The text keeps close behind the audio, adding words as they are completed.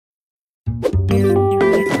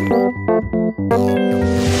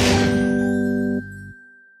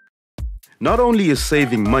Not only is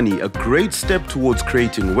saving money a great step towards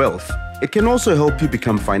creating wealth, it can also help you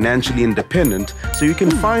become financially independent so you can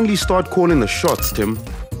finally start calling the shots, Tim.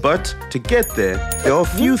 But to get there are a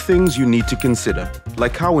few things you need to consider,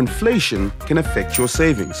 like how inflation can affect your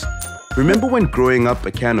savings. Remember when growing up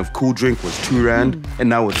a can of cool drink was 2 Rand and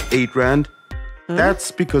now it's 8 Rand? That's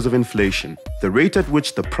because of inflation, the rate at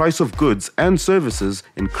which the price of goods and services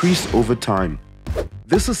increase over time.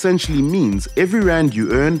 This essentially means every Rand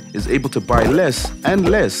you earn is able to buy less and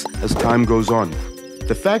less as time goes on.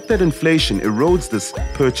 The fact that inflation erodes this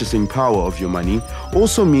purchasing power of your money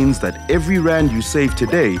also means that every Rand you save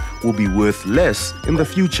today will be worth less in the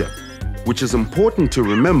future, which is important to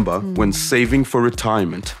remember when saving for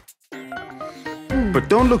retirement. But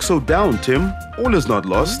don't look so down, Tim. All is not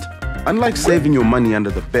lost. Unlike saving your money under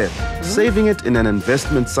the bed, saving it in an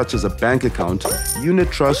investment such as a bank account, unit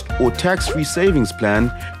trust, or tax-free savings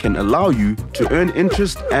plan can allow you to earn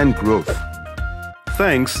interest and growth.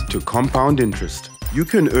 Thanks to compound interest, you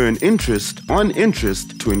can earn interest on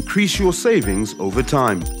interest to increase your savings over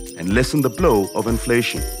time and lessen the blow of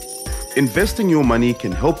inflation. Investing your money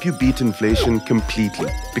can help you beat inflation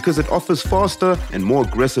completely because it offers faster and more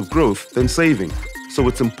aggressive growth than saving. So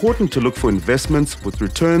it's important to look for investments with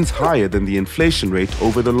returns higher than the inflation rate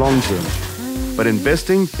over the long term. But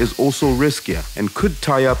investing is also riskier and could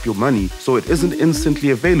tie up your money so it isn't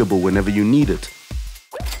instantly available whenever you need it.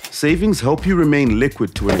 Savings help you remain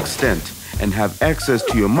liquid to an extent and have access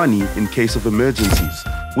to your money in case of emergencies,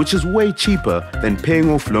 which is way cheaper than paying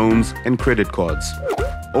off loans and credit cards.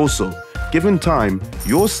 Also, given time,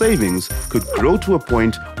 your savings could grow to a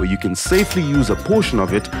point where you can safely use a portion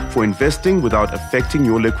of it for investing without affecting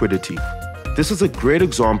your liquidity. This is a great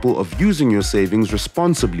example of using your savings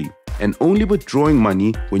responsibly and only withdrawing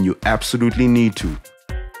money when you absolutely need to.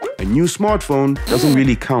 A new smartphone doesn't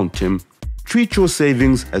really count, Tim. Treat your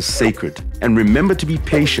savings as sacred and remember to be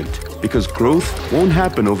patient because growth won't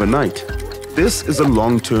happen overnight. This is a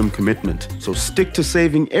long-term commitment, so stick to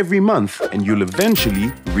saving every month and you'll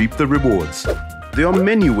eventually reap the rewards. There are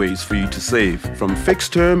many ways for you to save, from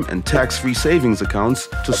fixed-term and tax-free savings accounts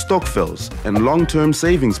to stokvels and long-term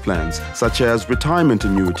savings plans, such as retirement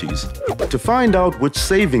annuities. To find out which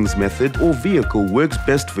savings method or vehicle works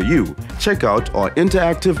best for you, check out our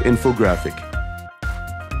interactive infographic.